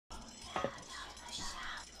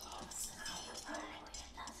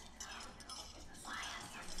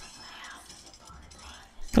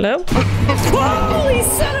Hello? Holy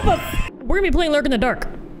son of a... We're gonna be playing Lurk in the Dark.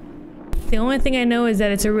 The only thing I know is that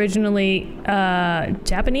it's originally,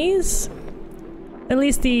 Japanese? At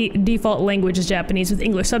least the default language is Japanese with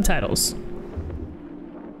English subtitles.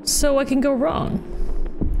 So what can go wrong?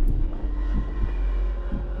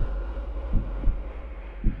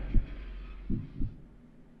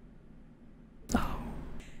 Oh.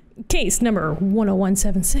 Case number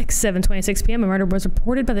 10176, 7:26 p.m. A murder was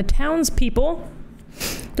reported by the townspeople.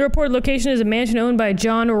 The reported location is a mansion owned by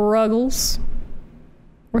John Ruggles.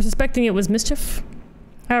 We're suspecting it was mischief.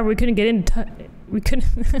 However, we couldn't get in we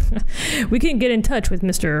couldn't get in touch with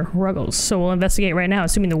Mr. Ruggles, so we'll investigate right now,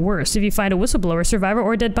 assuming the worst. If you find a whistleblower, survivor,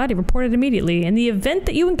 or a dead body, report it immediately. In the event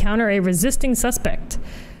that you encounter a resisting suspect,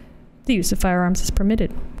 the use of firearms is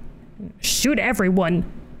permitted. Shoot everyone.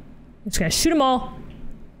 I'm just gonna shoot them all.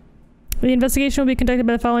 The investigation will be conducted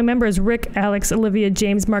by the following members: Rick, Alex, Olivia,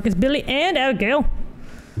 James, Marcus, Billy, and Abigail.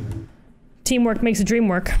 Teamwork makes the dream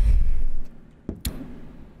work.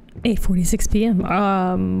 8:46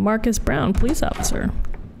 p.m. Marcus Brown, police officer.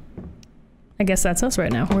 I guess that's us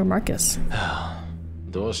right now. We're Marcus.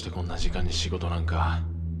 どうしてこんな時間に仕事なんか。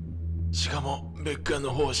しかも別館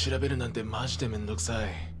の方を調べるなんてマジでめんどくさい。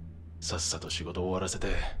さっさと仕事を終わらせて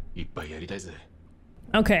いっぱいやりたいぜ。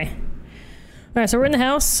Okay. Alright, so we're in the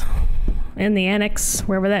house. In the annex,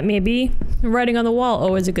 wherever that may be. Writing on the wall,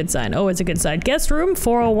 always a good sign. Always a good sign. Guest room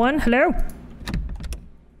 401. Hello?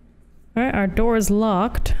 Alright, our door is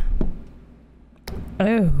locked.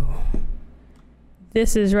 Oh.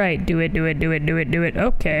 This is right. Do it, do it, do it, do it, do it.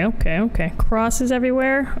 Okay, okay, okay. Crosses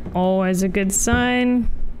everywhere. Always a good sign.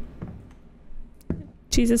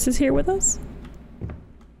 Jesus is here with us.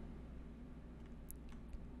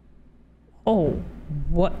 Oh.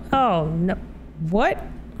 What? Oh, no. What?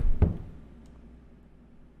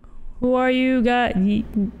 Who are you? Got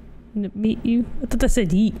yeet? Meet you? I thought that said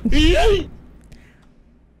yeet.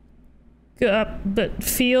 But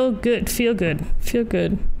feel good, feel good, feel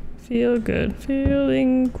good, feel good,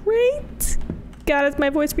 feeling great. God, is my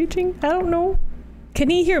voice reaching? I don't know. Can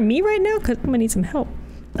he hear me right now? Cause I'm gonna need some help.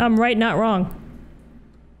 I'm right, not wrong.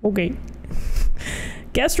 Okay.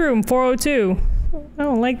 Guest room 402. I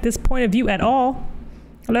don't like this point of view at all.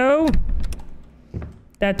 Hello?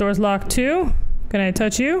 That door's locked too. Can I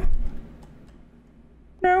touch you?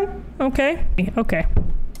 No? Okay. Okay.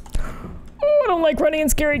 Oh, I don't like running in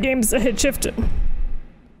scary games. I hit shift.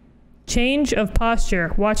 Change of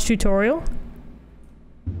posture. Watch tutorial.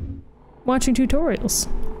 Watching tutorials.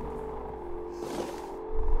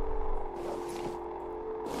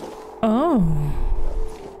 Oh.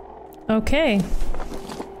 Okay.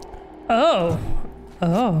 Oh.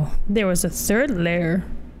 Oh. There was a third layer.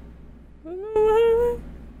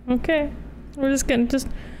 Okay. We're just gonna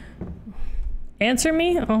answer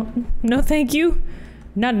me? Oh, no thank you.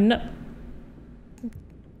 Not enough.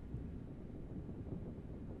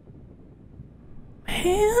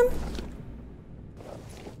 Man.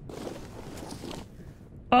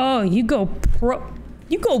 Oh, you go prone?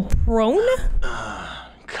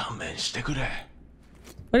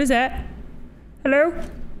 What is that? Hello?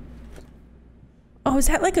 Oh, is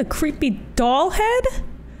that like a creepy doll head?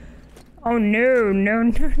 Oh no, no,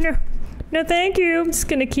 no, no. No, thank you. I'm just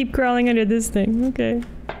gonna keep crawling under this thing. Okay.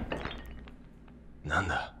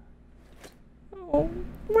 Nanda. Oh,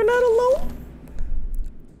 we're not alone.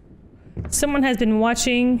 Someone has been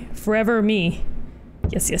watching forever me.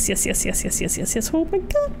 Yes, yes, yes, yes, yes, yes, yes, yes, yes. Oh my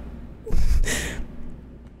god.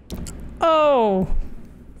 Oh.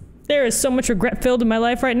 There is so much regret filled in my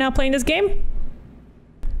life right now playing this game.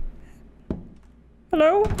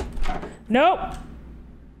 Hello? Nope.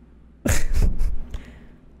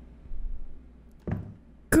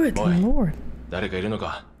 Good lord.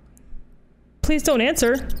 Please don't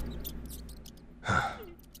answer.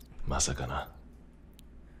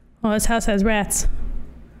 Oh, this house has rats.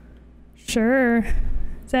 Sure.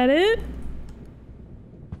 Is that it?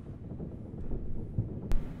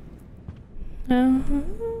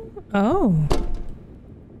 Oh.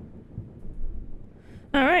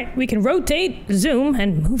 Alright, we can rotate, zoom,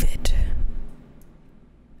 and move it.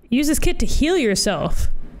 Use this kit to heal yourself.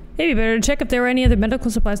 Maybe better to check if there are any other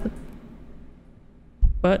medical supplies.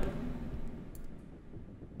 What?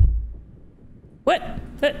 What?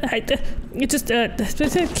 It's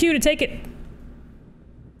just a cue to take it.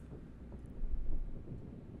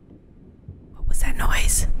 What was that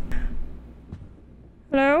noise?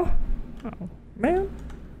 Hello? Oh, man.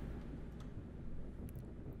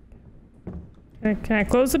 Can I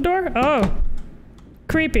close the door? Oh.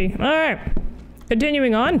 Creepy. Alright.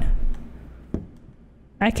 Continuing on.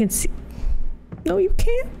 I can see. No, you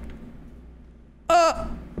can't.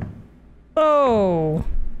 Oh.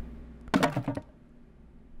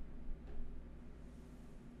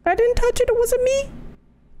 I didn't touch it, it wasn't me.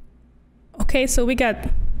 Okay, so we got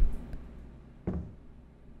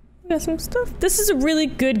some stuff. This is a really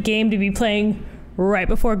good game to be playing right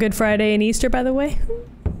before Good Friday and Easter, by the way.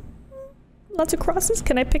 Lots of crosses.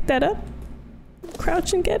 Can I pick that up?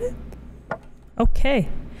 Crouch and get it? Okay.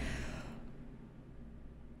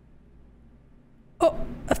 Oh,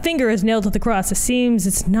 a finger is nailed to the cross. It seems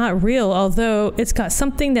it's not real, although it's got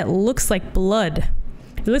something that looks like blood.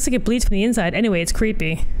 It looks like it bleeds from the inside. Anyway, it's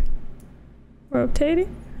creepy.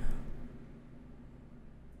 Rotating.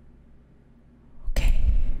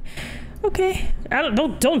 Okay.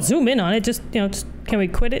 Don't zoom in on it. Just, you know, can we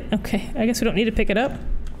quit it? Okay. I guess we don't need to pick it up.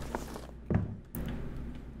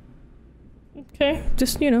 Okay.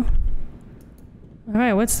 Just, you know.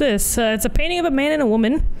 Alright, what's this? It's a painting of a man and a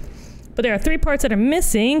woman. But there are 3 parts that are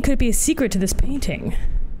missing. Could be a secret to this painting.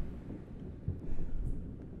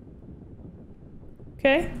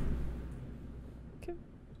 Okay.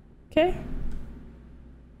 Okay.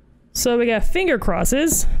 So we got finger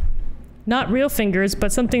crosses. Not real fingers,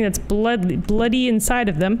 but something that's bloody inside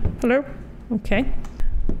of them. Hello? Okay.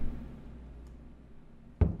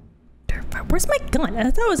 Where's my gun?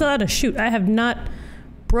 I thought I was allowed to shoot. I have not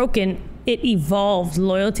broken it. Evolved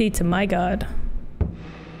loyalty to my god.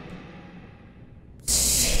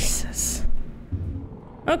 Jesus.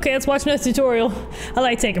 Okay, let's watch another tutorial. I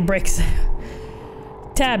like taking breaks.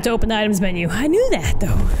 Tab to open the items menu. I knew that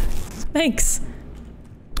though. Thanks.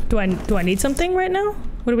 Do I need something right now?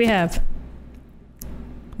 What do we have?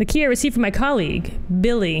 The key I received from my colleague,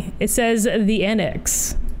 Billy. It says the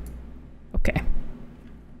annex. Okay.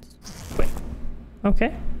 Wait.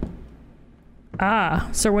 Okay. Ah,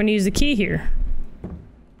 so we're gonna use the key here.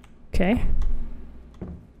 Okay.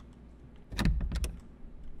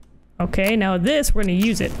 Okay, now this, we're gonna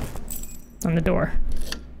use it on the door.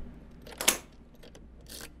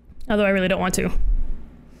 Although I really don't want to.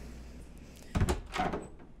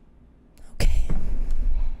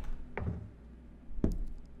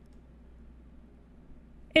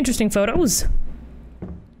 Interesting photos.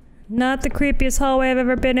 Not the creepiest hallway I've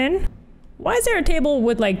ever been in. Why is there a table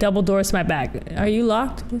with like double doors to my back? Are you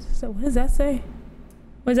locked? What does that say?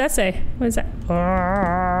 What does that say? What is that?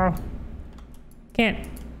 Can't.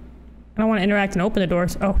 I don't want to interact and open the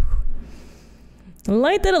doors. Oh.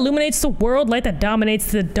 Light that illuminates the world, light that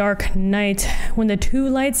dominates the dark night. When the 2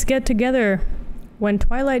 lights get together, when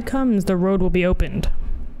twilight comes, the road will be opened.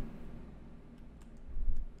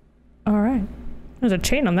 Alright. There's a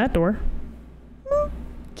chain on that door.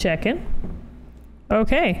 Check in.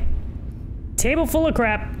 Okay. Table full of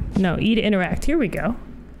crap. No, E to interact. Here we go.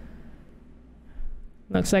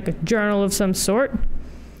 Looks like a journal of some sort.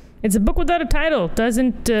 It's a book without a title.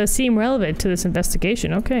 Doesn't seem relevant to this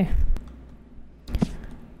investigation. Okay.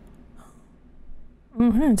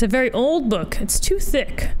 It's a very old book. It's too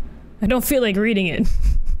thick. I don't feel like reading it.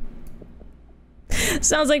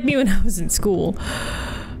 Sounds like me when I was in school.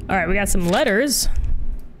 Alright, we got some letters.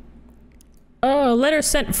 Oh, a letter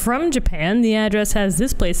sent from Japan. The address has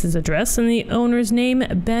this place's address and the owner's name,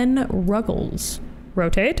 Ben Ruggles.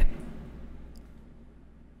 Rotate.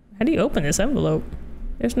 How do you open this envelope?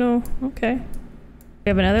 There's no... okay. We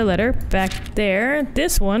have another letter back there.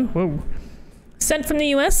 This one, whoa. Sent from the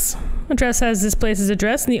US. Address has this place's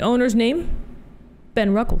address and the owner's name,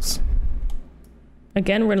 Ben Ruggles.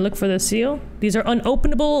 Again, we're gonna look for the seal. These are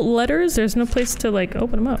unopenable letters. There's no place to, like,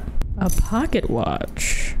 open them up. A pocket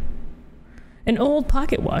watch. An old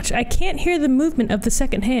pocket watch. I can't hear the movement of the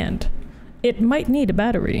second hand. It might need a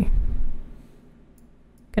battery.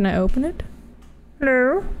 Can I open it?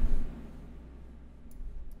 Hello?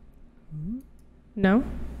 No?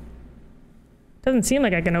 Doesn't seem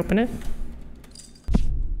like I can open it.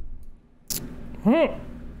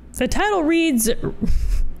 The title reads...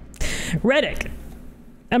 Reddick.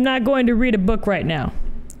 I'm not going to read a book right now.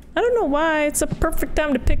 I don't know why. It's a perfect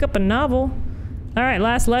time to pick up a novel. Alright,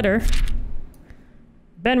 last letter.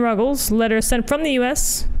 Ben Ruggles. Letter sent from the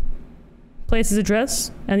US. Place's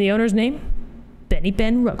address. And the owner's name? Benny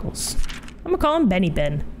Ben Ruggles. I'm gonna call him Benny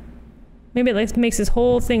Ben. Maybe it makes this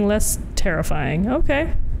whole thing less terrifying.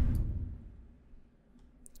 Okay.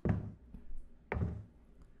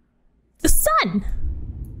 The sun!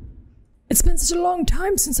 It's been such a long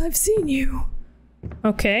time since I've seen you.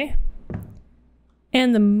 Okay.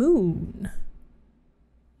 And the moon.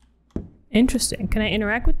 Interesting. Can I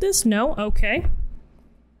interact with this? No? Okay.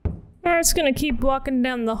 Alright, just gonna keep walking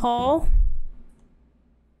down the hall.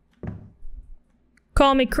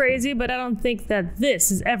 Call me crazy, but I don't think that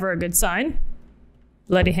this is ever a good sign.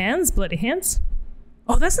 Bloody hands, bloody hands.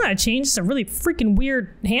 Oh, that's not a change. It's a really freaking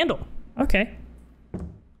weird handle. Okay.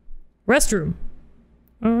 Restroom.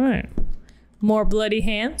 Alright. More bloody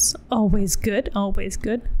hands. Always good. Always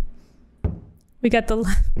good. We got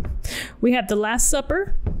we have the Last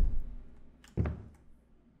Supper.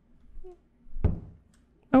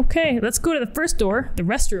 Okay, let's go to the first door, the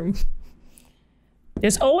restroom.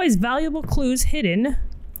 There's always valuable clues hidden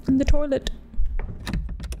in the toilet.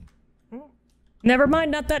 Never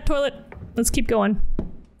mind, not that toilet. Let's keep going.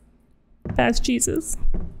 That's Jesus.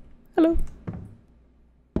 Hello.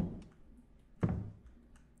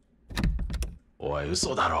 おい、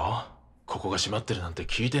嘘だろ。ここが閉まってるなんて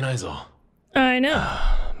聞いてないぞ。I know.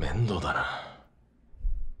 面倒だな。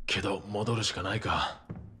けど戻るしかないか。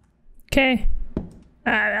Okay.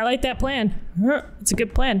 I like that plan. It's a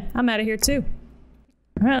good plan. I'm out of here too.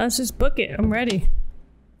 All right, let's just book it. I'm ready.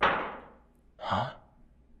 Huh?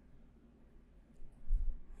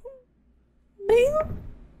 Man.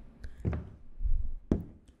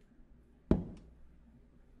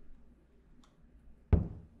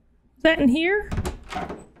 Is that in here?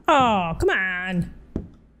 Oh, come on.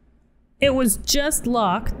 It was just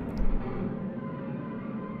locked.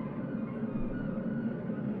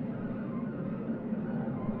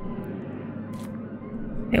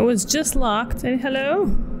 It was just locked. Hello?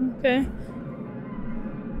 Okay.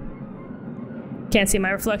 Can't see my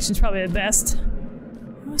reflection's probably the best.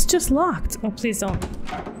 It was just locked. Oh, please don't.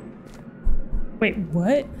 Wait,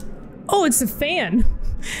 what? Oh, it's the fan.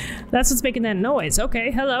 That's what's making that noise.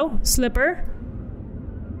 Okay, hello, slipper.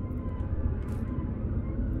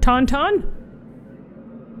 Tauntaun?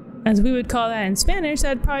 As we would call that in Spanish,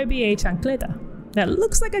 that'd probably be a chancleta. That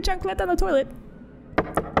looks like a chancleta on the toilet.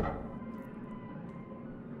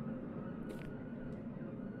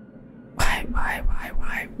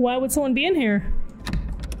 Why would someone be in here?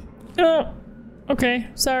 Oh, okay,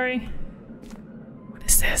 sorry. What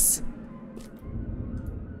is this?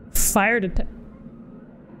 Fire detect.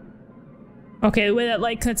 Okay, the way that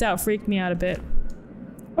light cuts out freaked me out a bit.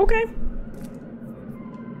 Okay.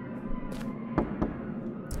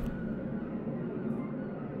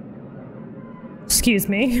 Excuse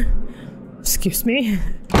me. Excuse me.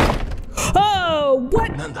 Oh,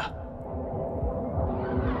 what? Nanda.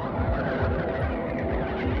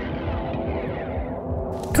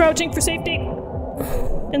 Crouching for safety.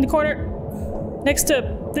 In the corner. Next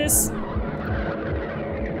to this.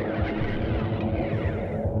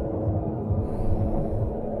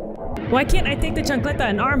 Why can't I take the chancleta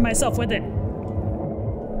and arm myself with it?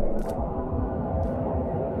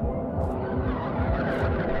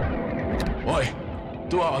 Oi,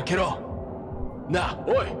 door 開けろ。なあ、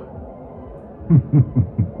おい。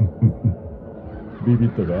ビビっ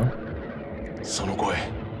たか？その声、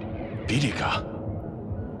ビリか？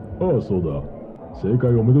ああ、そうだ。正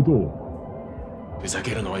解おめでとう。ふざ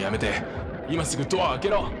けるのはやめて、今すぐドア開け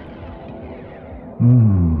ろ。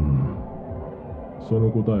そ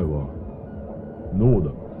の答えはノー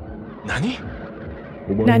だ。何？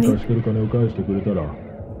お前に貸してる金を返してくれたら、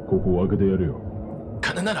ここを開けてやるよ。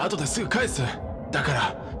金なら後ですぐ返す。だか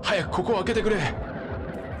ら早くここを開けてくれ。よ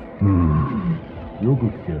く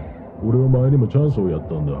聞け。俺は前にもチャンスをやっ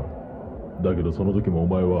たんだ。だけどその時もお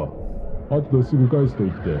前は後ですぐ返すと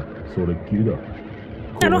言ってそれっきりだ。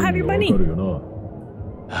I don't have your money. わかるよな。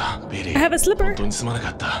あ、ビリー。 I have a slipper. 本当にすまな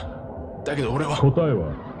かった。だけど俺は。答え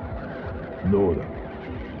はノーだ。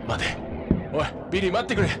待て。おい、ビリー待っ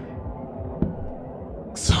てくれ。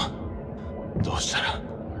くそ。どうしたら。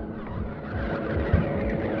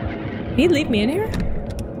He'd leave me in here?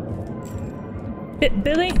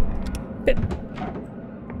 Billy?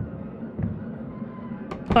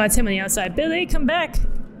 Oh, it's him on the outside. Billy, come back.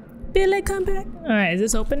 Billy, come back. Alright, is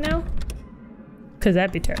this open now? Because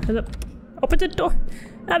that'd be terrible. Open the door.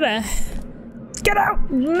 Get out!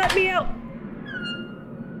 Let me out!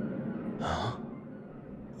 Huh?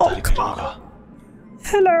 Oh, come on.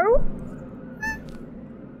 Hello?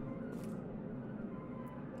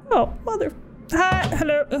 Oh, mother. Hi,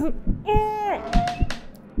 hello.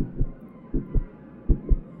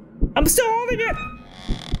 I'm solving it!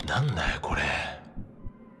 なんだよこれ。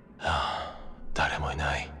はあ、誰もい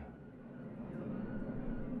ない。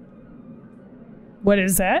What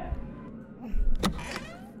is that?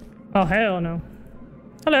 Oh, hell no.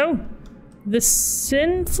 Hello. The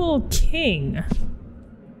Sinful King.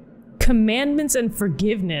 Commandments and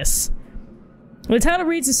Forgiveness. The title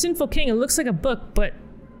reads The Sinful King. It looks like a book, but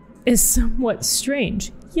is somewhat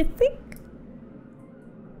strange. You think?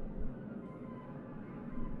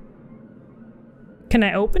 Can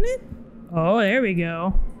I open it? Oh, there we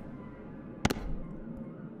go.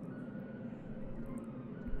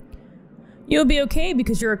 You'll be okay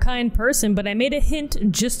because you're a kind person, but I made a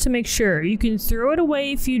hint just to make sure. You can throw it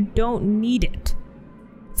away if you don't need it.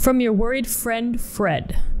 From your worried friend,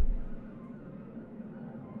 Fred.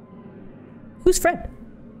 Who's Fred?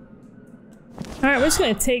 Alright, we're just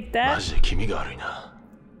gonna take マ that. ジで気味が悪いな。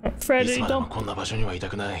 Fred, いつ you までも don't. こんな場所にはいた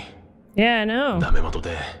くない。 Yeah, I know. ダメ元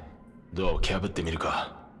でドアを蹴破ってみる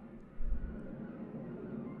か。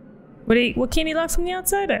 What can't he lock from the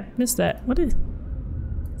outside? I missed that. What is?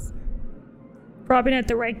 Probably not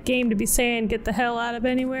the right game to be saying get the hell out of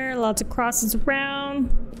anywhere. Lots of crosses around.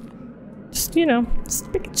 Just, you know, just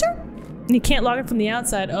making sure. And you can't lock it from the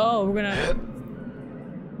outside. Oh, we're gonna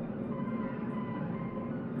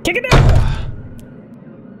kick it down.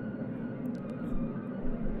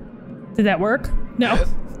 Did that work? No.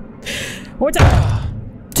 One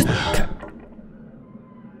time. Just cut.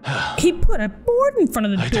 He put a board in front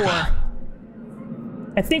of the door.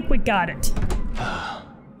 I think we got it.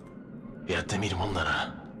 やってみるもんだ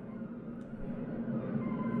な。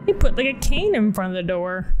 He put like a cane in front of the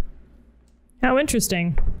door. How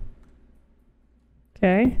interesting.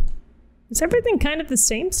 Okay. Is everything kind of the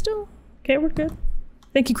same still? Okay, we're good.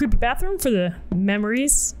 Thank you, creepy bathroom, for the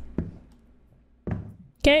memories.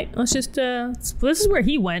 Okay, let's just, well, this is where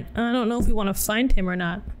he went. I don't know if we want to find him or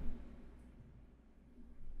not.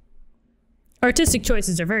 Artistic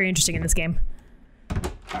choices are very interesting in this game.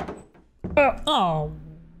 Oh.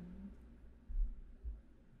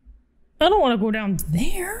 I don't want to go down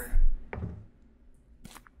there.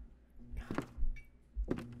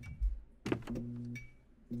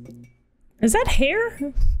 Is that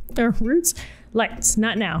hair? Or roots? Lights,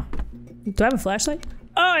 not now. Do I have a flashlight?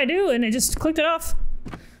 Oh, I do, and I just clicked it off.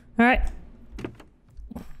 All right.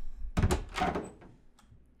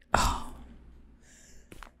 Oh.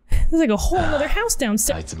 There's like a whole other house あ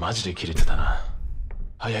downstairs. いつマジでキレてたな。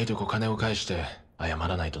早いとこ金を返して謝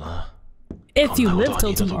らないとな。 If you こんな live こと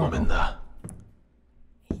は till 二度とごめん tomorrow, だ。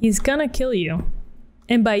 he's gonna kill you.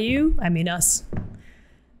 And by you, I mean us.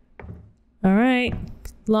 All right.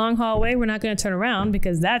 Long hallway. We're not gonna turn around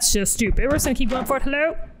because that's just stupid. We're just gonna keep going for it.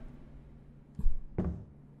 Hello?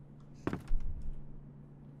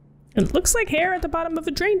 It looks like hair at the bottom of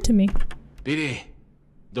a drain to me. ビリー、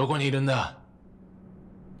どこにいるんだ？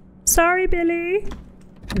 Sorry, Billy.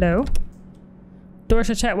 Hello?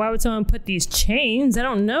 Dorsha chat, why would someone put these chains? I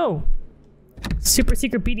don't know. Super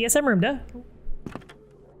secret BDSM room, duh.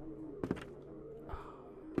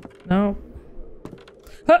 No.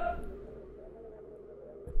 Huh.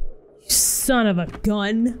 You son of a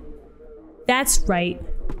gun. That's right.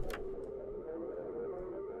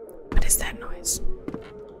 What is that noise?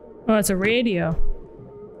 Oh, it's a radio.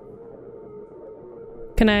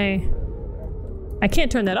 Can I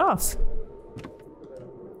can't turn that off.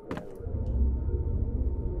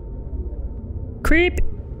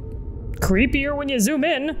 Creepier when you zoom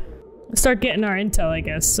in. Start getting our intel, I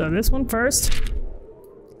guess. So this one first.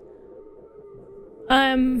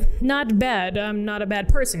 I'm not bad. I'm not a bad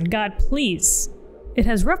person. God, please. It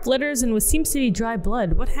has rough letters and what seems to be dry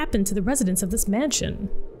blood. What happened to the residents of this mansion?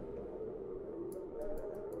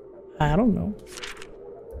 I don't know.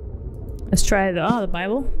 Let's try the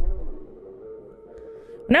Bible.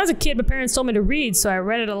 When I was a kid, my parents told me to read, so I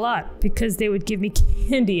read it a lot because they would give me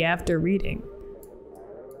candy after reading.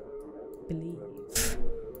 Believe.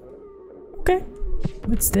 Okay.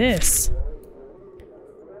 What's this?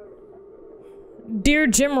 Dear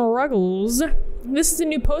Jim Ruggles, this is a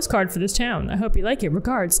new postcard for this town. I hope you like it.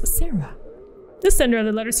 Regards, Sarah. The sender of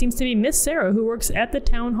the letter seems to be Miss Sarah, who works at the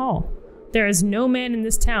town hall. There is no man in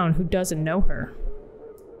this town who doesn't know her.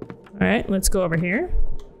 Alright, let's go over here.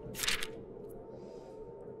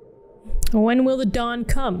 When will the dawn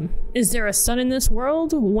come? Is there a sun in this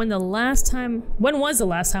world? When was the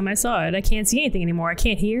last time I saw it? I can't see anything anymore. I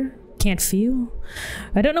can't hear, can't feel.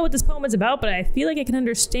 I don't know what this poem is about, but I feel like I can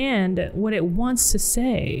understand what it wants to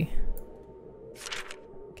say.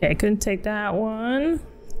 Okay, I couldn't take that one.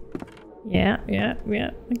 Yeah.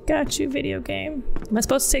 I got you, video game. Am I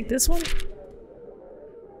supposed to take this one?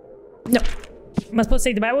 No. Am I supposed to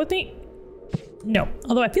take the Bible with me? No.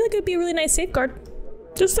 Although I feel like it would be a really nice safeguard.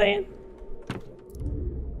 Just saying.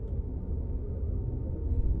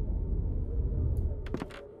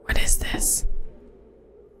 What is this?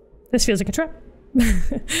 This feels like a trap.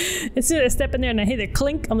 As soon as I step in there and I hear the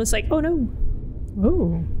clink, I'm just like, oh no.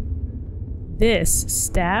 Oh. This.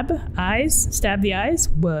 Stab eyes? Stab the eyes?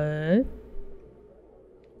 What?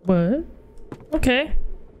 What? Okay.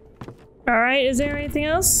 Alright, is there anything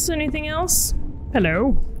else? Anything else?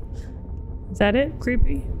 Hello? Is that it?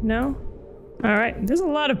 Creepy? No? Alright, there's a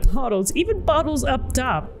lot of bottles. Even bottles up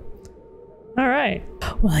top. Alright.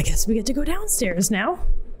 Well, I guess we get to go downstairs now.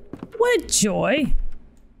 What a joy.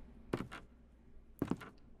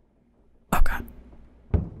 Oh god.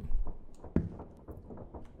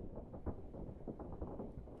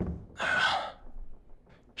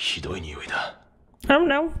 don't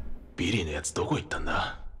know. ビリーのやつどこ行ったん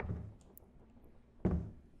だ?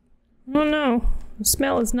 I don't know. The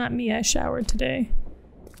smell is not me. I showered today.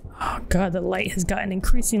 Oh god, the light has gotten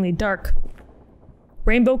increasingly dark.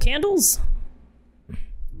 Rainbow candles?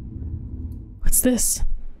 What's this?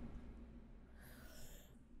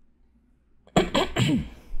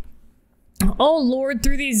 Oh Lord,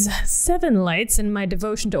 through these 7 lights and my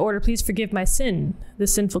devotion to order, please forgive my sin, the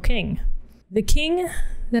sinful king. The king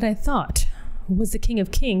that I thought was the king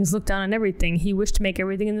of kings looked down on everything. He wished to make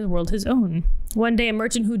everything in the world his own. One day a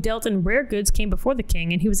merchant who dealt in rare goods came before the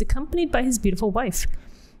king, and he was accompanied by his beautiful wife.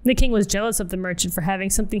 The king was jealous of the merchant for having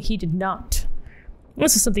something he did not.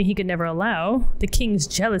 This was something he could never allow. The king's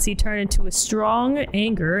jealousy turned into a strong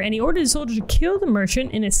anger, and he ordered his soldier to kill the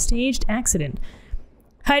merchant in a staged accident.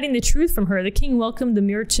 Hiding the truth from her, the king welcomed the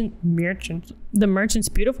merchant's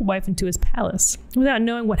beautiful wife into his palace. Without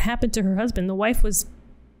knowing what happened to her husband, the wife was...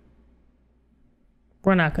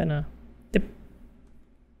 We're not gonna...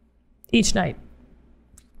 Each night.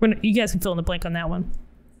 You guys can fill in the blank on that one.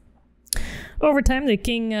 Over time, the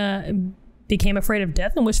king became afraid of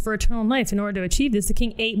death and wished for eternal life. In order to achieve this, the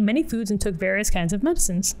king ate many foods and took various kinds of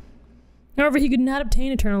medicines. However, he could not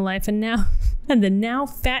obtain eternal life, and the now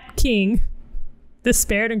fat king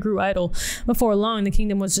despaired and grew idle. Before long, the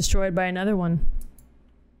kingdom was destroyed by another one.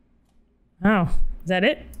 Oh, is that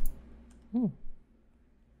it? Oh.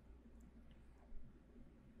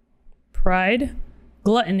 Pride,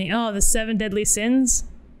 gluttony. Oh, the 7 deadly sins.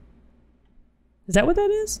 Is that what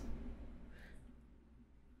that is?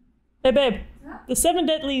 Hey, babe. Huh? The 7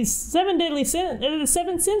 deadly sins. Are the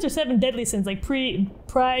 7 sins or 7 deadly sins? Like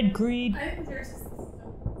pride, greed. I think there's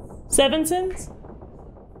 7 sins.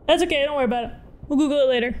 That's okay. Don't worry about it. We'll Google it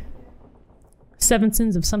later. 7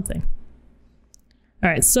 sins of something. All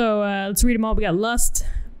right, so let's read them all. We got lust,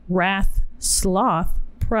 wrath, sloth,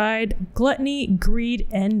 pride, gluttony, greed,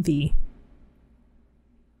 envy.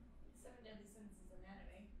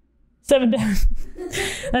 7 deadly sins is an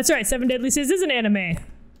anime. That's right, 7 deadly sins is an anime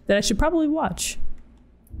that I should probably watch.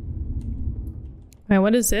 All right,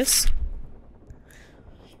 what is this?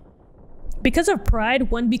 Because of pride,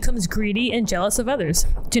 one becomes greedy and jealous of others.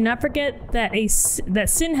 Do not forget that that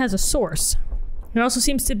sin has a source. There also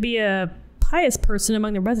seems to be a pious person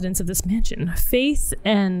among the residents of this mansion. Faith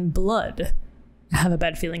and blood. I have a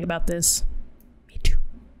bad feeling about this. Me too.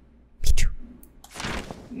 Me too.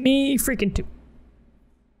 Me freaking too.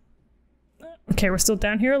 Okay, we're still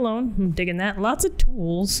down here alone. I'm digging that. Lots of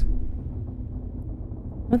tools.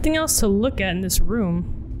 Nothing else to look at in this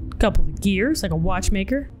room. A couple of gears, like a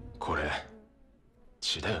watchmaker. これ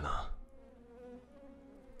血だよな.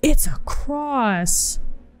 It's a cross.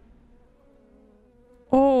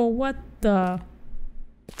 Oh, what the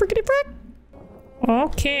frickety frick?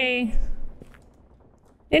 Okay.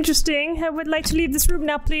 Interesting. I would like to leave this room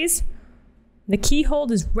now, please. The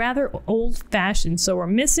keyhole is rather old-fashioned, so we're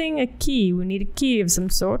missing a key. We need a key of some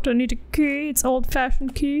sort. I need a key. It's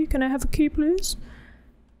old-fashioned key. Can I have a key, please?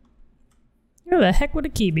 Where the heck would a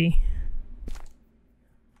key be?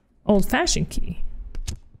 Old-fashioned key.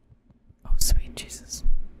 Oh, sweet Jesus.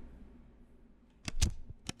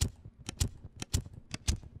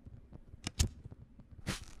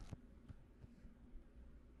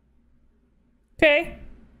 Okay.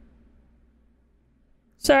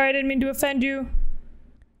 Sorry, I didn't mean to offend you.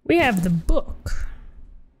 We have the book.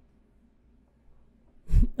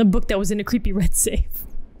 A book that was in a creepy red safe.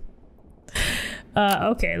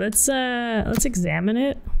 Okay, let's examine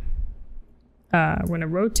it. We're gonna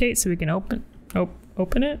rotate so we can open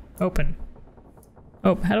it. Open.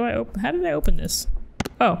 Oh, how did I open this?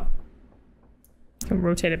 Oh. Can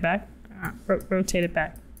rotate it back. Rotate it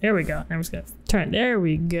back. There we go. I'm just gonna turn it. There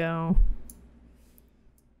we go.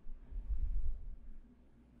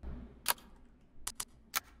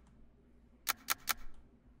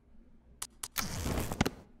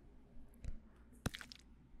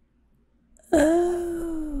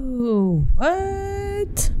 Oh,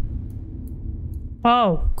 what?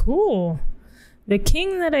 Oh, cool. The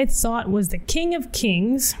king that I thought was the king of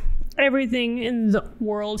kings, everything in the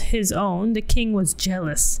world his own, the king was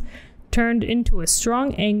jealous. Turned into a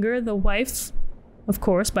strong anger, the wife, of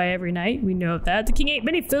course, by every night, we know that. The king ate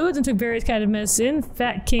many foods and took various kinds of medicine.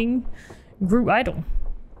 Fat king grew idle.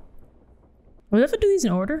 Will I have to do these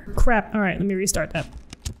in order? Crap. All right, let me restart that.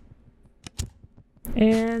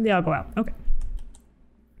 And they all go out. Okay.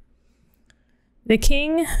 The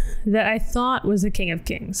king that I thought was the king of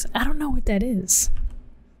kings. I don't know what that is.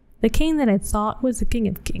 The king that I thought was the king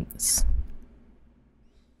of kings.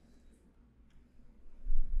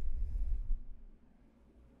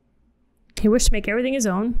 He wished to make everything his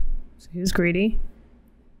own. So he was greedy.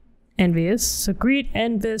 envious. So greed,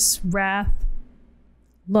 envious, wrath,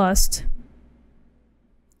 lust,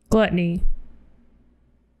 gluttony,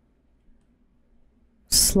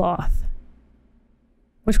 sloth.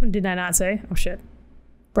 Which one did I not say? Oh shit.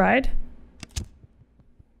 Bride.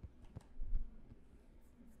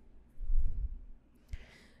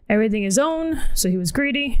 Everything his own, so he was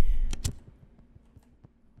greedy.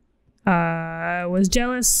 Was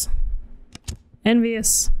jealous,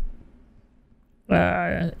 envious,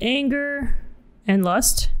 anger, and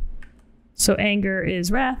lust. So anger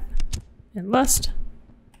is wrath, and lust.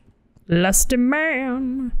 Lusty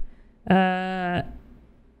man.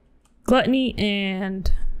 Gluttony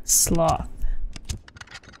and sloth.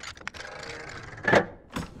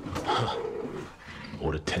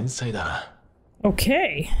 What a 天才だ.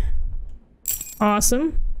 Okay.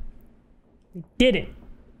 Awesome. We did it.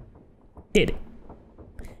 Did it.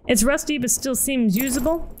 It's rusty, but still seems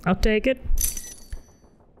usable. I'll take it.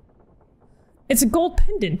 It's a gold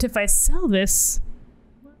pendant. If I sell this,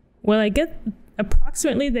 will I get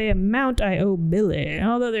approximately the amount I owe Billy?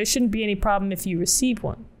 Although there shouldn't be any problem if you receive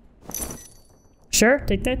one. Sure,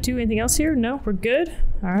 take that too. Anything else here? No, we're good.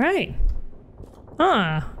 All right.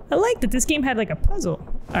 I like that this game had like a puzzle.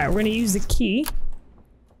 All right, we're gonna use the key.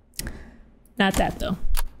 Not that though.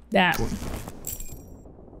 That one.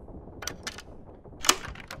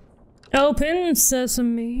 Open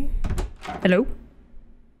sesame. Hello?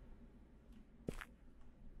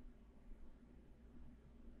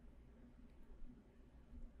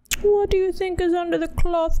 What do you think is under the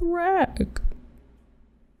cloth rack?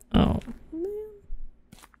 Oh, man.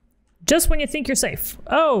 Just when you think you're safe.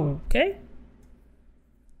 Oh, okay.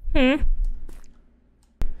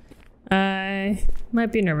 I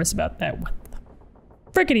might be nervous about that. What the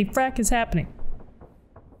frickety frack is happening?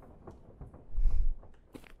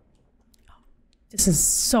 This is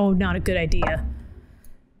so not a good idea.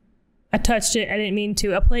 I touched it. I didn't mean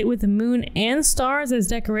to. A plate with the moon and stars as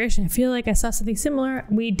decoration. I feel like I saw something similar.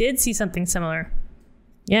 We did see something similar.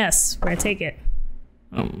 Yes, we're gonna take it.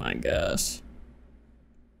 Oh my gosh.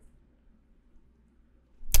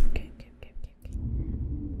 Okay.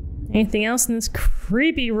 Anything else in this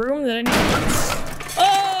creepy room that I need?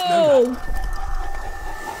 Oh!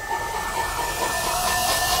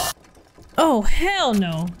 Oh, hell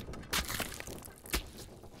no.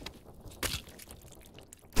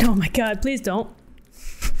 Oh my god, please don't.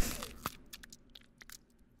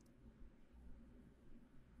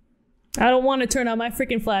 I don't want to turn on my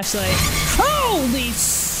freaking flashlight. Holy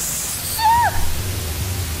shit!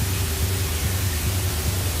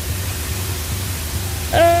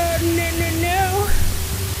 No.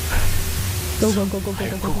 Go.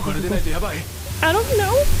 I don't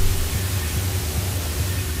know.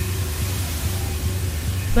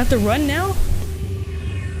 Do I have to run now?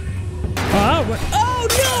 Oh no!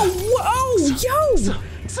 Oh, yo!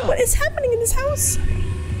 What is happening in this house?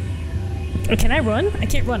 Oh, can I run? I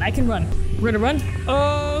can't run. I can run. We're gonna run.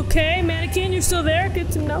 Okay, mannequin, you're still there?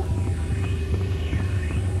 Good to know.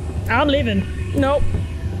 I'm leaving. Nope.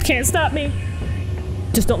 Can't stop me.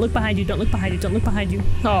 Just don't look behind you. Don't look behind you. Don't look behind you.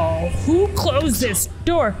 Oh, who closed this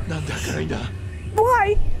door?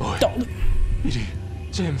 Why? Don't look.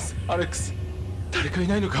 James, Alex,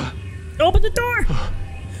 open the door!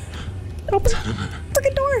 Open the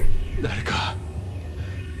freaking door!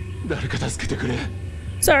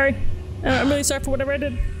 Sorry. I'm really sorry for whatever I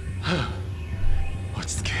did.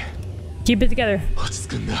 Keep it together. We're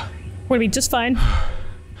gonna be just fine.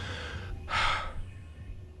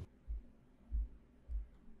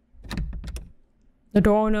 The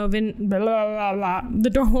door won't open. Blah, blah, blah. The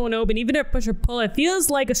door won't open. Even if I push or pull, it feels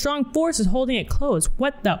like a strong force is holding it closed.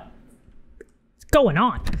 What the? What's going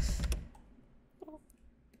on?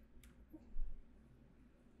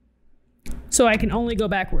 So I can only go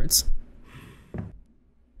backwards.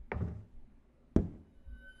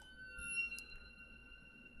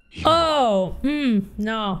 Oh, no.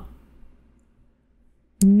 No.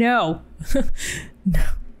 No.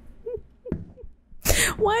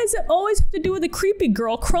 Why does it always have to do with a creepy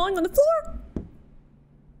girl crawling on the floor?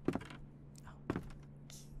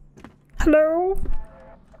 Hello?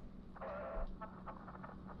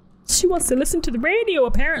 She wants to listen to the radio,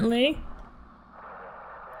 apparently.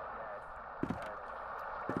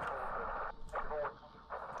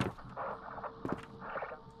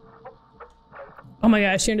 Oh my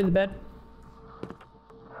gosh, she under the bed?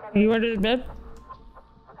 Are you under the bed?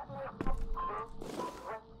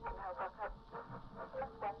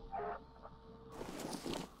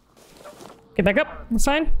 Get back up, we're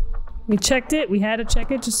fine. We checked it, we had to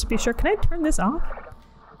check it just to be sure. Can I turn this off?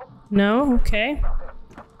 No, okay.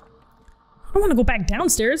 I don't want to go back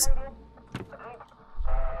downstairs.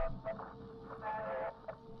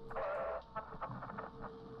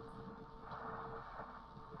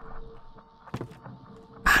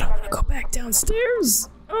 back downstairs.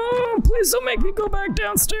 Oh, please don't make me go back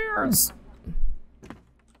downstairs.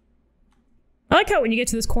 I like how when you get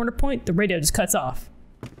to this corner point, the radio just cuts off.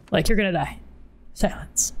 Like you're gonna die.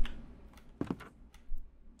 Silence.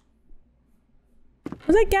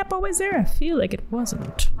 Was that gap always there? I feel like it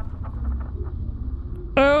wasn't.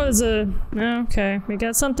 Oh, there's a... Okay, we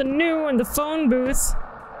got something new in the phone booth.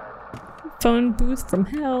 Phone booth from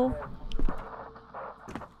hell.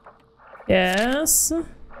 Yes.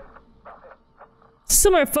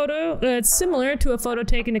 Similar photo. It's similar to a photo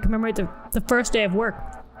taken to commemorate the first day of work.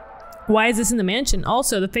 Why is this in the mansion?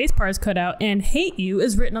 Also, the face part is cut out and "hate you"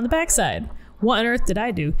 is written on the backside. What on earth did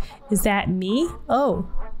I do? Is that me? Oh.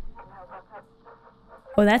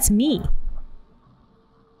 Oh, that's me.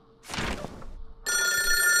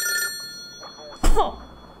 Oh.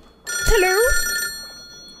 Hello?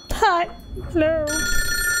 Hi. Hello.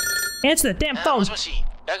 Answer the damn phone. もしもし、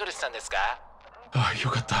ラグルスさんですか？ああ、よ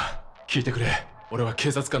かった。聞いてくれ。俺は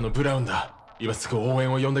警察官のブラウンだ。今すぐ応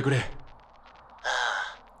援を呼んでくれ。ああ、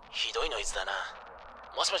ひどいノイズだな。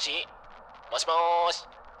もしもし？もしもーし。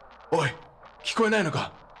おい、聞こえないのか？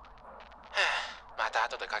はあ、また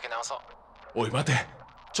後でかけ直そう。おい、待て。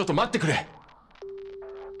ちょっと待ってくれ。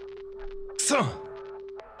くそ。は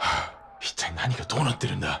あ、一体何がどうなって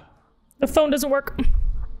るんだ？ The phone doesn't work.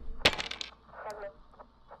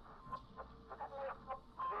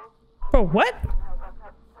 For what?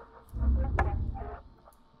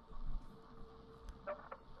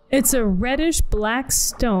 It's a reddish black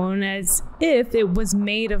stone as if it was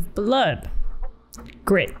made of blood.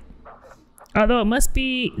 Great. Although it must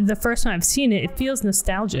be the first time I've seen it, it feels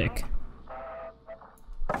nostalgic.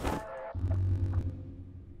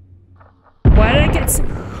 Why did I get...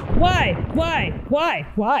 Why?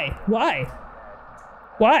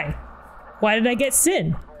 Why did I get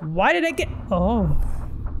sin? Why did I get... Oh.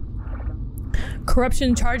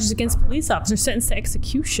 Corruption charges against police officers sentenced to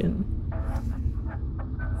execution.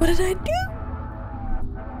 What did I do?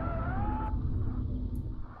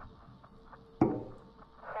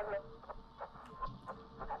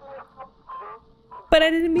 But I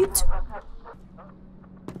didn't mean to.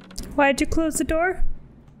 Why'd you close the door?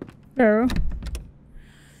 No.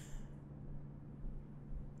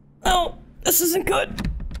 Oh, this isn't good.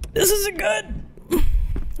 This isn't good.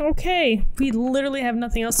 Okay, we literally have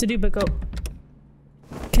nothing else to do but go.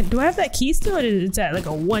 Do I have that key still? Or is that like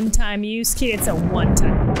a one-time use key? It's a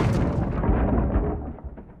one-time.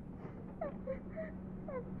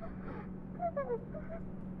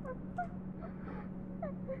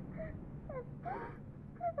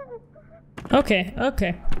 Okay.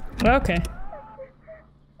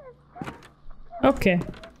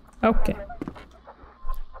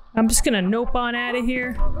 I'm just gonna nope on out of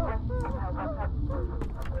here.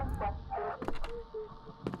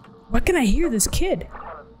 Why can I hear this kid?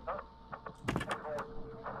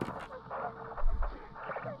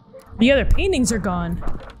 The other paintings are gone.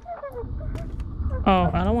 Oh,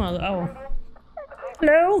 I don't want to. Oh.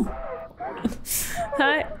 Hello?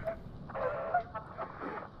 Hi.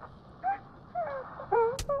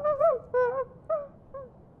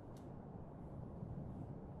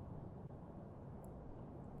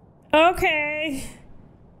 Okay.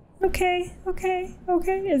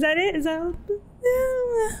 Okay. Is that it? Is that...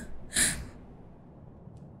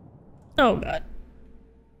 Oh, God.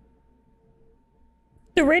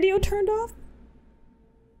 The radio turned off?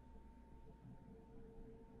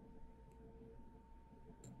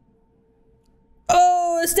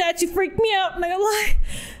 Oh, the statue freaked me out, I'm not gonna lie.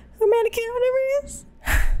 A mannequin, whatever it is.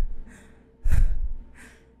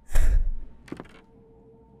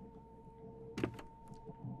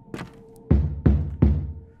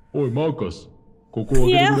おいマーカス、ここを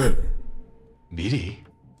開けてくれ。ビリー？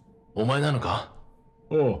お前なのか？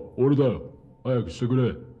ああ、俺だよ。早くしてく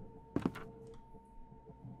れ。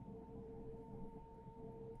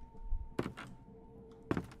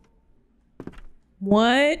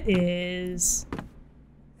What is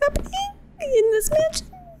happening in this mansion?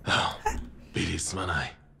 ビリーすまな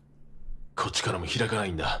い。こっちからも開かな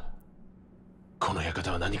いんだ。この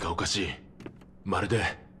館は何かおかしい。まるで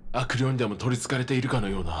悪霊にでも取り憑かれているかの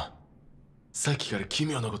ような。さっきから奇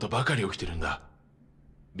妙なことばかり起きてるんだ。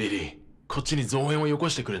ビリー、こっちに増援をよこ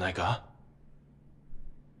してくれないか？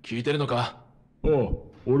聞いてるのか？ああ、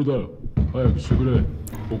俺だよ。早くしてくれ。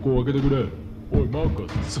ここを開けてくれ。おいマー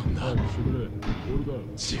カス。そんな。早くしてくれ。俺だよ。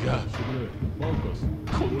違う。してくれ。マーカス。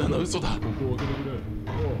こんなの嘘だ。ここを開けてくれ。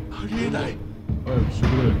ありえない。早くしてく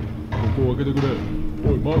れ。ここを開けてくれ。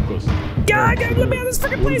おいマーカス。God, let me out of this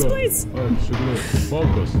freaking place, please! 早くしてくれ。マ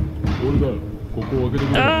ーカス。俺だよ。ここを開け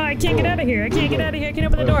てくれ。Oh, I can't get out of here. I can't get out of here. I can't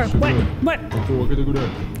open the door. What? ここを開けてくれ。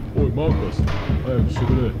おいマーカス。早くして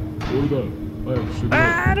くれ。俺だ。早くしてくれ。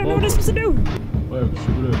Ah, I don't know what I'm supposed to do. 早くし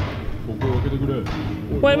てくれ。ここを開けてくれ。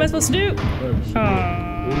 What am I supposed to do? 早くしてくれ。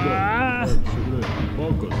俺だ。早くしてくれ。マ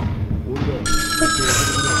ーカス。俺だ。ここを開けて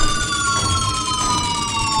くれ。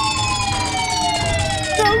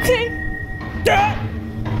Okay.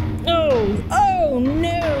 Oh,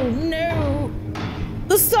 no.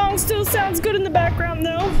 The song still sounds good in the background,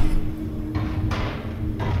 though.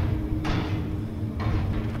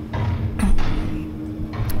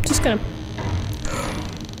 Just gonna.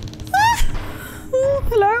 Oh,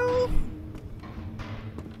 hello.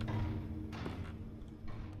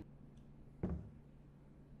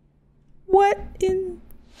 What in?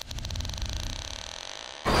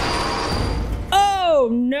 Oh,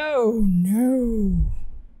 no.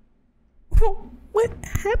 What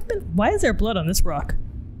happened? Why is there blood on this rock?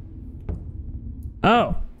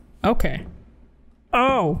 Oh, okay.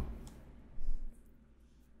 Oh.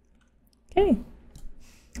 Okay.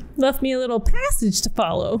 Left me a little passage to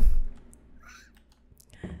follow.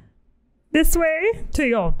 This way to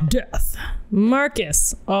your death.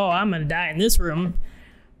 Marcus. Oh, I'm gonna die in this room.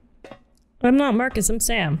 I'm not Marcus, I'm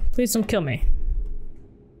Sam. Please don't kill me.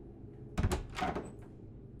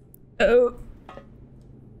 Oh.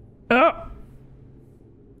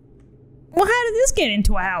 Well, how did this get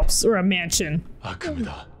into a house or a mansion?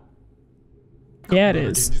 Yeah, it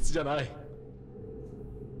is. Is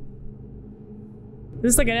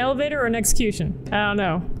this like an elevator or an execution? I don't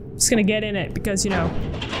know. I'm just gonna get in it because, you know.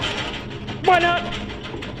 Why not?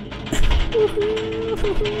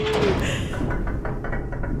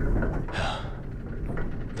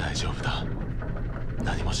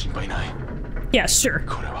 Yeah, sure.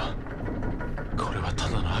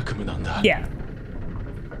 Yeah.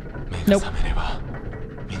 Nope.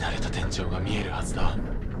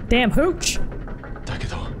 Damn hooch.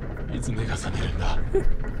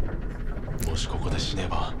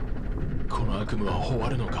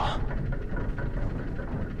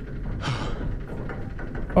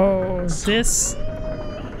 Oh, this.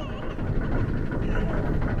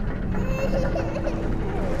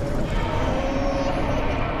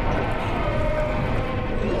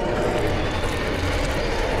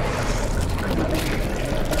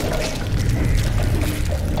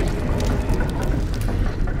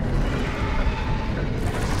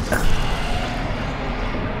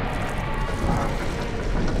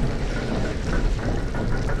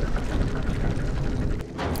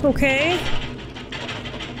 Okay.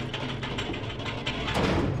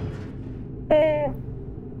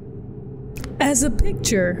 As a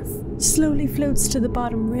picture slowly floats to the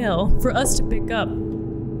bottom rail for us to pick up.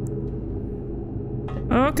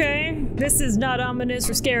 Okay, this is not ominous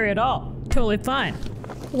or scary at all. Totally fine.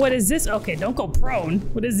 What is this? Okay, don't go prone.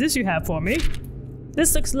 What is this you have for me?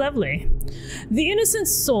 This looks lovely. The innocent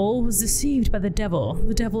soul was deceived by the devil.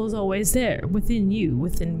 The devil is always there, within you,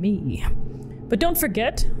 within me. But don't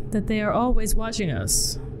forget that they are always watching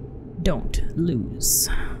us. Don't lose.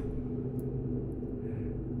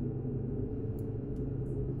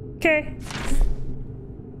 Okay.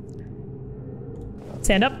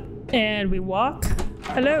 Stand up, and we walk.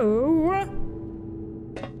 Hello.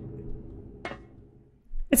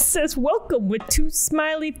 It says welcome with 2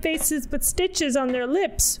 smiley faces with stitches on their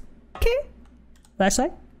lips. Okay.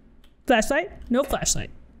 Flashlight? Flashlight? No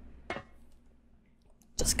flashlight.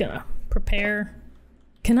 Just gonna prepare.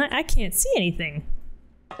 I can't see anything.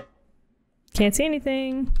 Can't see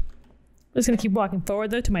anything. I'm just gonna keep walking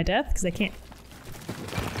forward though to my death because I can't.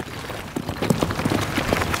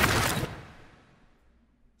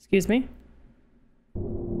 Excuse me.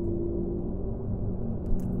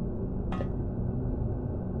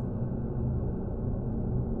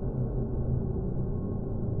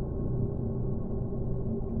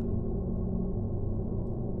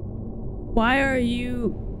 Why are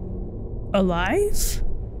you alive?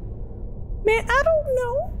 Man, I don't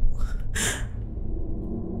know.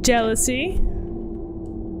 Jealousy.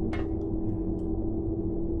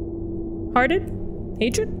 Hearted?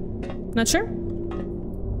 Hatred? Not sure.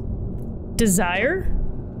 Desire?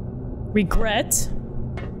 Regret?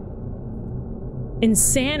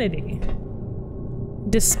 Insanity?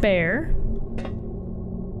 Despair?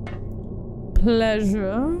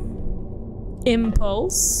 Pleasure?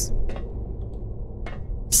 Impulse?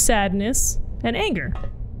 Sadness? And anger.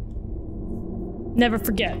 Never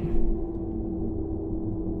forget.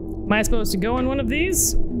 Am I supposed to go in one of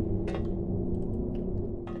these?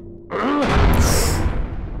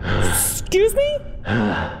 Excuse me?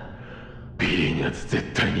 ビリーには絶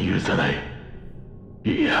対に許さない。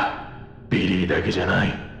いや、ビリーだけじゃな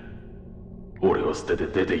い。俺を捨てて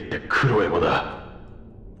出て行ったクロエもだ。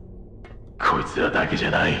こいつらだけじ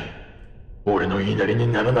ゃない。俺の言いなりに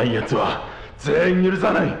ならない奴は全員許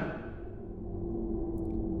さない。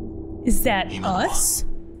 Is that 今のは us?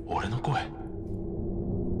 俺の声。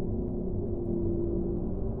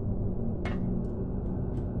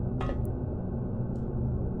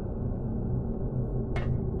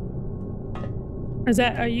 Is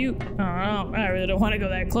that, are you? Oh, I really don't want to go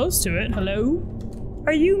that close to it. Hello?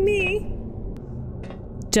 Are you me?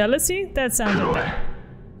 Jealousy? That sounds クロ like エ、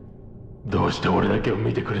どうして俺だけを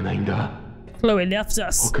見てくれないんだ。 Chloe left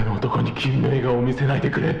us. 他の男に君の笑顔を見せないで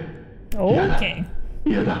くれ。 Okay.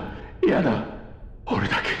 嫌だ、嫌だ。俺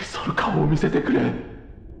だけにその顔を見せてくれ。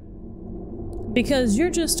 Because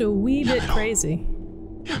you're just a wee bit crazy.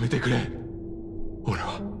 やめてくれ。俺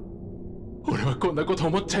はこんなこと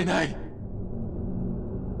思っちゃいない。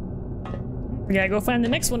 We gotta go find the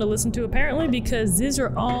next one to listen to apparently because these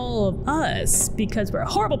are all of us because we're a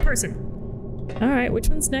horrible person. Alright, which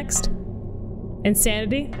one's next?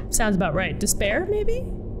 Insanity? Sounds about right. Despair, maybe?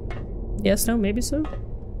 Yes, no, maybe so.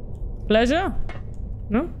 Pleasure?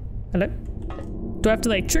 No? Hello? Do I have to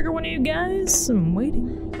like trigger one of you guys? I'm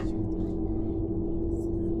waiting.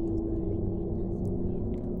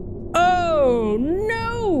 Oh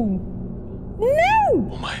no! No!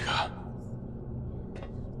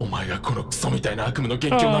 お前がこのクソみたいな悪夢の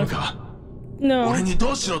元凶なのか。 No. 俺に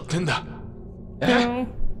どうしろってんだ。え？ No.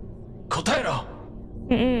 答えろ。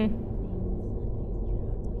 Mm-mm.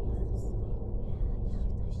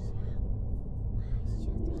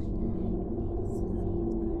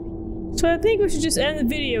 So I think we should just end the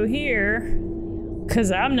video here,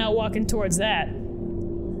 because I'm not walking towards that.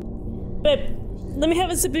 But let me have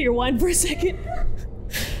a sip of your wine for a second.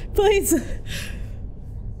 Please.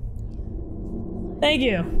 Thank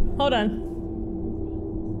you. Hold on.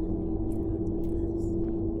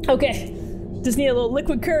 Okay. Just need a little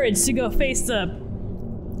liquid courage to go face the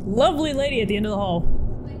lovely lady at the end of the hall.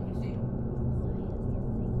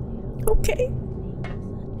 Okay.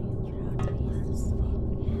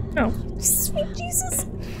 Oh, sweet Jesus.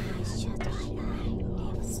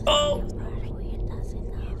 Oh.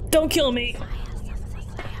 Don't kill me.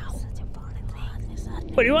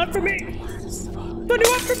 What do you want from me? What do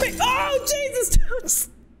you want from me? Oh, Jesus.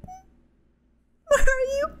 Where are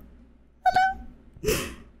you? Hello?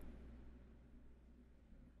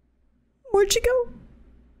 Where'd you go?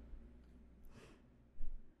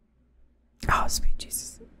 Oh, sweet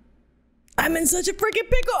Jesus. I'm in such a freaking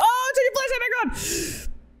pickle. Oh, turn your flashlight back on.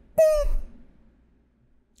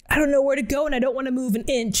 I don't know where to go and I don't want to move an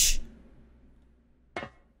inch. I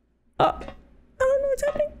don't know what's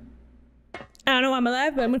happening. I don't know why I'm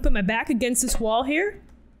alive, but I'm gonna put my back against this wall here.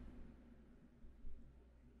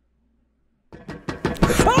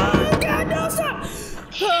 Oh God, no, stop!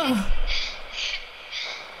 Oh.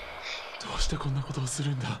 どうしてこんなことをす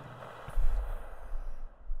るんだ。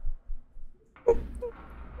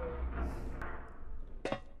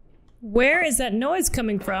 Where is that noise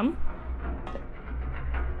coming from?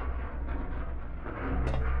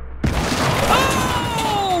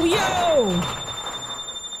 Oh, yo!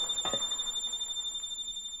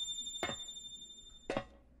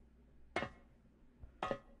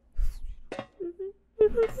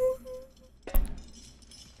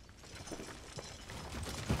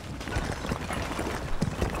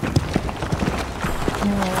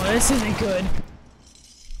 Oh, this isn't good.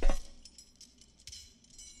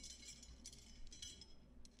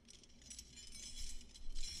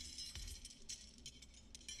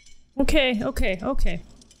 Okay.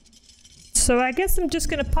 So I guess I'm just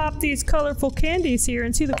gonna pop these colorful candies here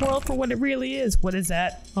and see the world for what it really is. What is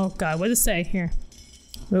that? Oh God, what does it say here?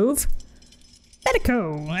 Move.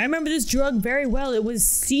 Medico. I remember this drug very well. It was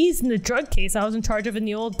seized in the drug case I was in charge of in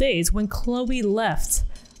the old days. When Chloe left,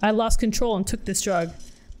 I lost control and took this drug.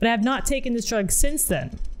 But I have not taken this drug since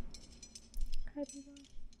then.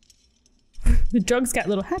 The drug's got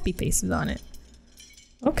little happy faces on it.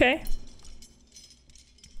 Okay.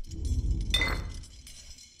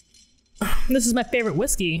 This is my favorite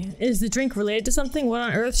whiskey. Is the drink related to something? What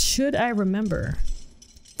on earth should I remember?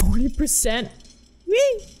 40%?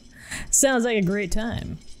 Whee! Sounds like a great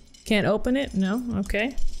time. Can't open it? No?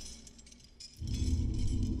 Okay.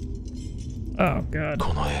 Oh God.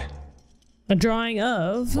 この絵、 A drawing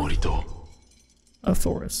of 森と a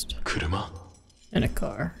forest 車、 and a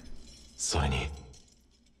car. それに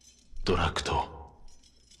ドラッグと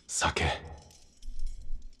酒。は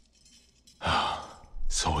あ、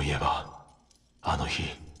そういえばあの日。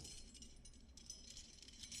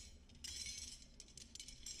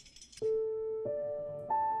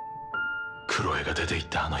クロエが出て行っ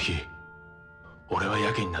たあの日、俺は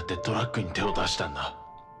やけになってドラッグに手を出したんだ。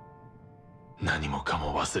何もか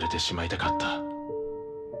も忘れてしまいたかった。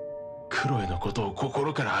ククロエのことを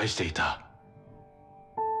心から愛していた。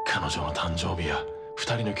彼女の誕生日や2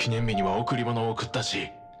人の記念日には贈り物を送った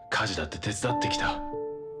し、家事だって手伝ってきた。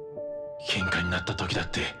喧嘩になった時だっ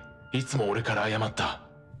ていつも俺から謝った。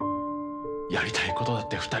やりたいことだっ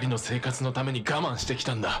て2人の生活のために我慢してき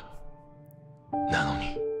たんだ。なの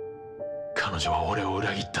に彼女は俺を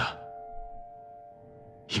裏切った。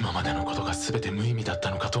今までのことが全て無意味だっ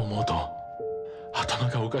たのかと思うと頭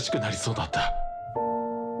がおかしくなりそうだった。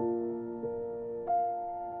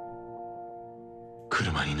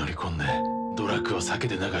車に乗り込んでドラッグを酒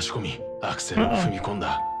で流し込みアクセルを踏み込ん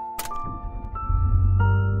だ。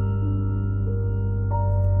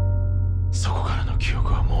そこからの記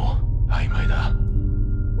憶はもう曖昧だ。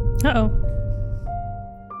Uh-oh.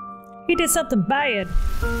 He did something bad.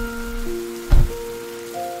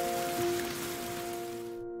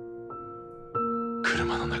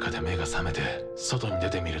 車の中で目が覚めて外に出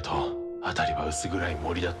てみると辺りは薄暗い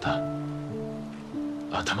森だった。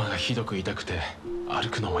頭がひどく痛くて歩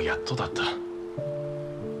くのもやっとだった。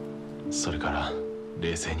それから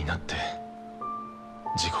冷静になって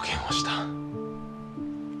自己嫌悪した。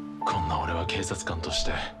こんな俺は警察官とし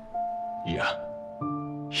て、いや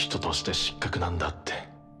人として失格なんだって。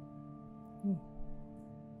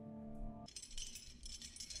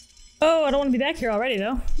Oh, I don't want to be back here already,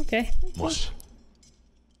 though. Okay.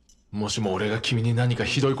 もしも俺が君に何か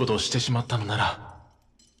ひどいことをしてしまったのなら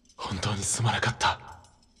本当にすまなかった。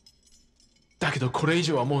だけどこれ以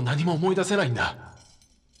上はもう何も思い出せないんだ。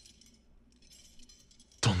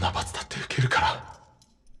どんな罰だって受けるから。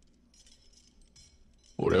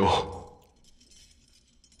俺を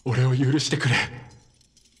許してくれ。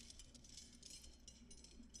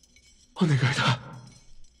お願いだ。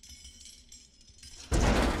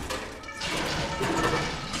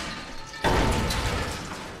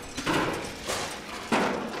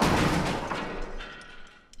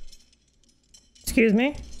Excuse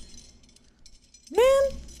me? Man?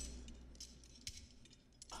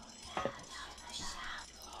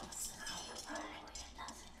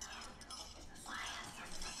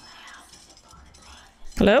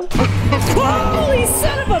 Hello? Holy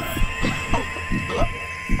son of a...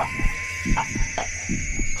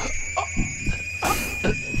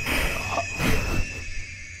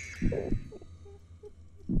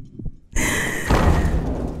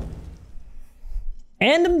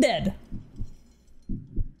 And I'm dead.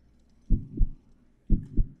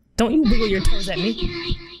 Don't you wiggle your toes at me.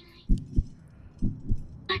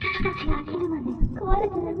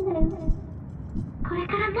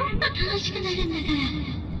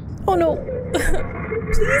 Oh no.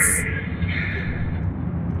 Please.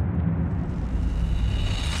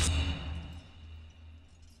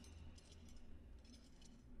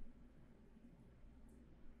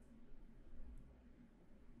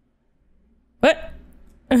 What?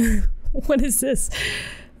 What is this?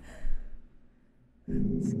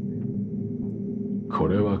 こ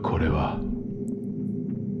れは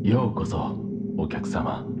ようこそお客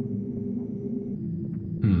様。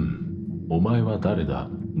お前は誰だ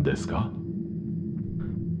ですか？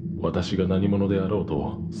私が何者であろう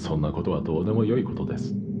とそんなことはどうでもよいことで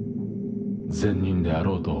す。善人であ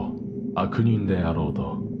ろうと悪人であろう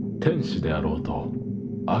と天使であろうと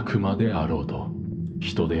悪魔であろうと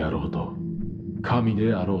人であろうと神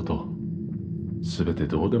であろうと全て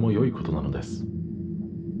どうでもよいことなのです。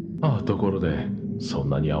ところでそん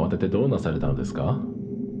なに慌ててどうなされたのですか？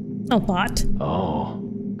 A lot.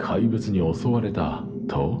 怪物に襲われた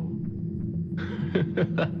と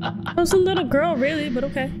I was a little girl, really, but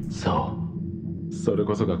okay. そう。それ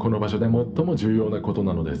こそがこの場所で最も重要なこと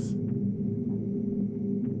なのです。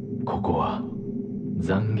ここは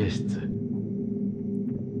懺悔室。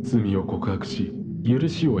罪を告白し、許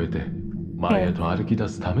しを得て前へと歩き出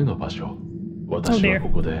すための場所。私はこ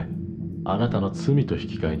こであなたの罪と引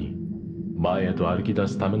き換えに前へと歩き出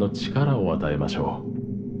すための力を与えましょ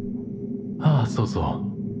う。そうそ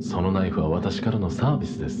う。そのナイフは私からのサービ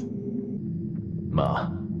スです。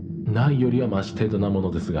まあ、ないよりはマシ程度なも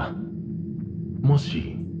のですが、も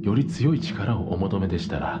しより強い力をお求めでし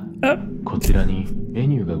たら、こちらにメ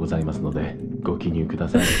ニューがございますのでご記入くだ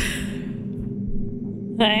さい。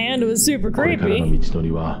And it was super これからの creepy. 道の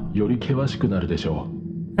りはより険しくなるでしょ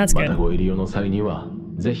う。 That's また good. ご入り用の際には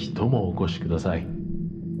ぜひともお越しください。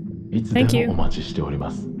いつで Thank you. もお待ちしており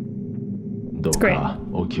ます。どう It's great. か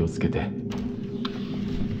お気をつけて。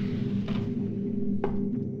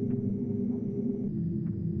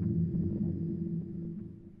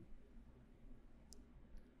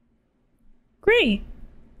Great.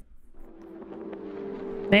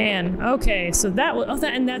 Man, okay, so that was,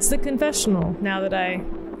 and that's the confessional. Now that I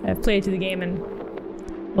have played through the game and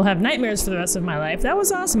will have nightmares for the rest of my life. That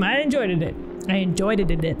was awesome. I enjoyed it. I enjoyed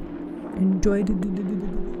it.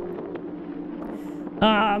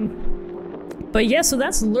 But yeah, so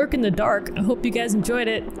that's Lurk in the Dark. I hope you guys enjoyed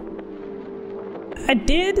it. I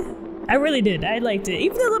did. I really did. I liked it.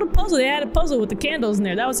 Even the little puzzle, they had a puzzle with the candles in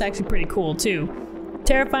there. That was actually pretty cool too.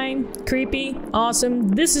 Terrifying, creepy, awesome.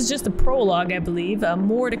 This is just a prologue, I believe.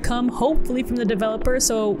 More to come, hopefully, from the developer.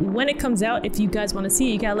 So when it comes out, if you guys want to see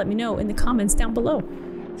it, you gotta let me know in the comments down below.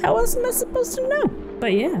 How else am I supposed to know?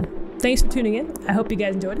 But yeah, thanks for tuning in. I hope you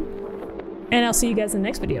guys enjoyed it. And I'll see you guys in the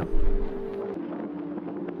next video.